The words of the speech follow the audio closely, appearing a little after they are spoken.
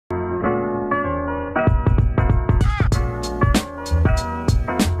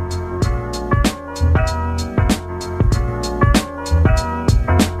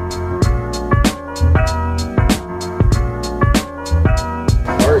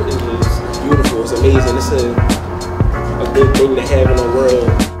just a good thing to have in the world.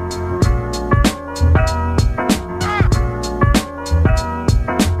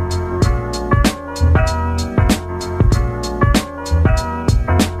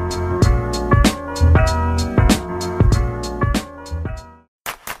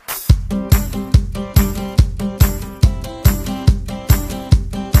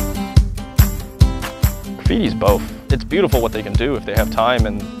 Graffiti's both. It's beautiful what they can do if they have time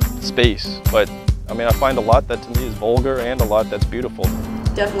and space, but I mean, I find a lot that to me is vulgar and a lot that's beautiful.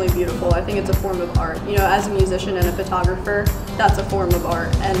 Definitely beautiful. I think it's a form of art. You know, as a musician and a photographer, that's a form of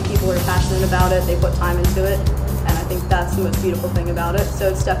art, and people are passionate about it, they put time into it, and I think that's the most beautiful thing about it. So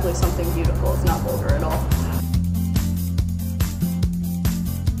it's definitely something beautiful. It's not vulgar at all.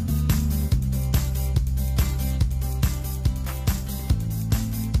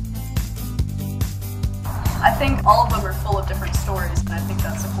 I think all of them are full of different stories, and I think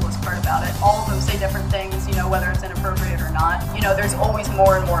that's the coolest part about it. All of them say different things, you know, whether it's inappropriate or not. You know, there's always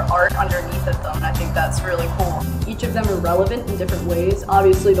more and more art underneath of them, and I think that's really cool. Each of them are relevant in different ways.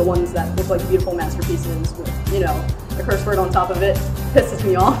 Obviously, the ones that look like beautiful masterpieces with, you know, a curse word on top of it pisses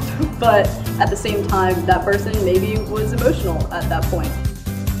me off. But at the same time, that person maybe was emotional at that point.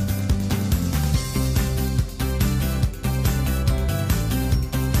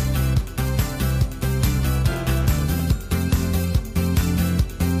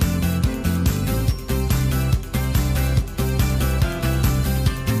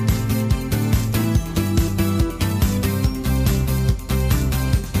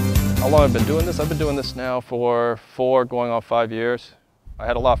 How long I've been doing this? I've been doing this now for 4 going on 5 years. I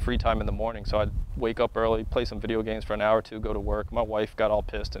had a lot of free time in the morning, so I'd wake up early, play some video games for an hour or two, go to work. My wife got all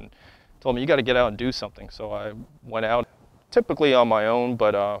pissed and told me, you got to get out and do something. So I went out, typically on my own,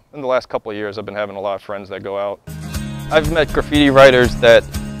 but in the last couple of years I've been having a lot of friends that go out. I've met graffiti writers that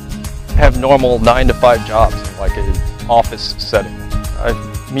have normal 9-to-5 jobs in like an office setting. I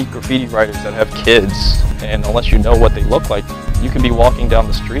meet graffiti writers that have kids, and unless you know what they look like, you can be walking down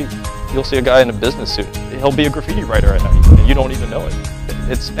the street. You'll see a guy in a business suit. He'll be a graffiti writer at night, and you don't even know it.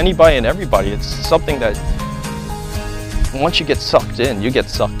 It's anybody and everybody. It's something that once you get sucked in, you get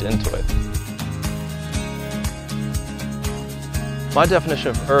sucked into it. My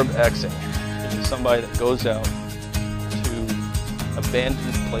definition of urbexing is somebody that goes out to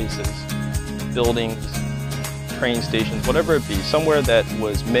abandoned places, buildings, train stations, whatever it be, somewhere that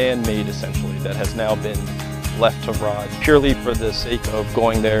was man-made essentially, that has now been left to rot purely for the sake of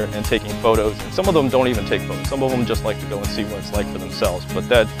going there and taking photos. And some of them don't even take photos. Some of them just like to go and see what it's like for themselves. But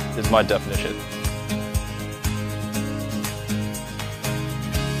that is my definition.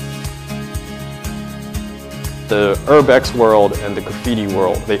 The urbex world and the graffiti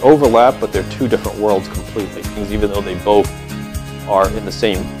world, they overlap, but they're two different worlds completely. Even though they both are in the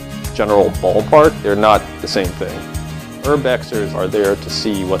same general ballpark, they're not the same thing. Urbexers are there to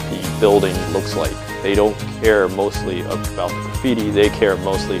see what the building looks like. They don't care mostly about the graffiti, they care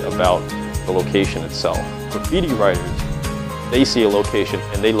mostly about the location itself. Graffiti writers, they see a location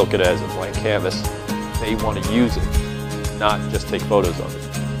and they look at it as a blank canvas. They want to use it, not just take photos of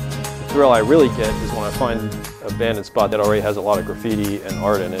it. The thrill I really get is when I find an abandoned spot that already has a lot of graffiti and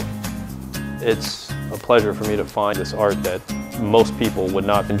art in it. It's a pleasure for me to find this art that most people would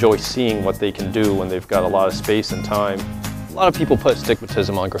not enjoy seeing what they can do when they've got a lot of space and time. A lot of people put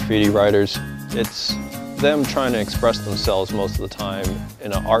stigmatism on graffiti writers. It's them trying to express themselves most of the time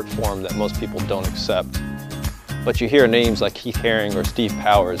in an art form that most people don't accept. But you hear names like Keith Haring or Steve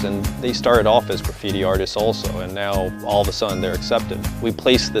Powers, and they started off as graffiti artists also, and now all of a sudden they're accepted. We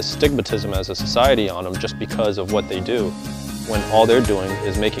place this stigmatism as a society on them just because of what they do, when all they're doing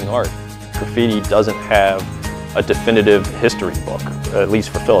is making art. Graffiti doesn't have a definitive history book, at least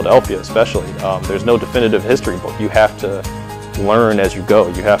for Philadelphia especially. There's no definitive history book. You have to learn as you go.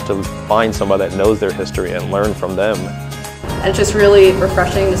 You have to find somebody that knows their history and learn from them. And it's just really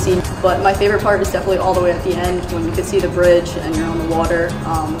refreshing to see. But my favorite part is definitely all the way at the end when you can see the bridge and you're on the water,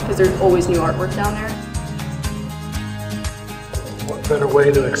 because there's always new artwork down there. What better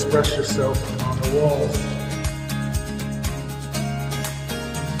way to express yourself on the walls?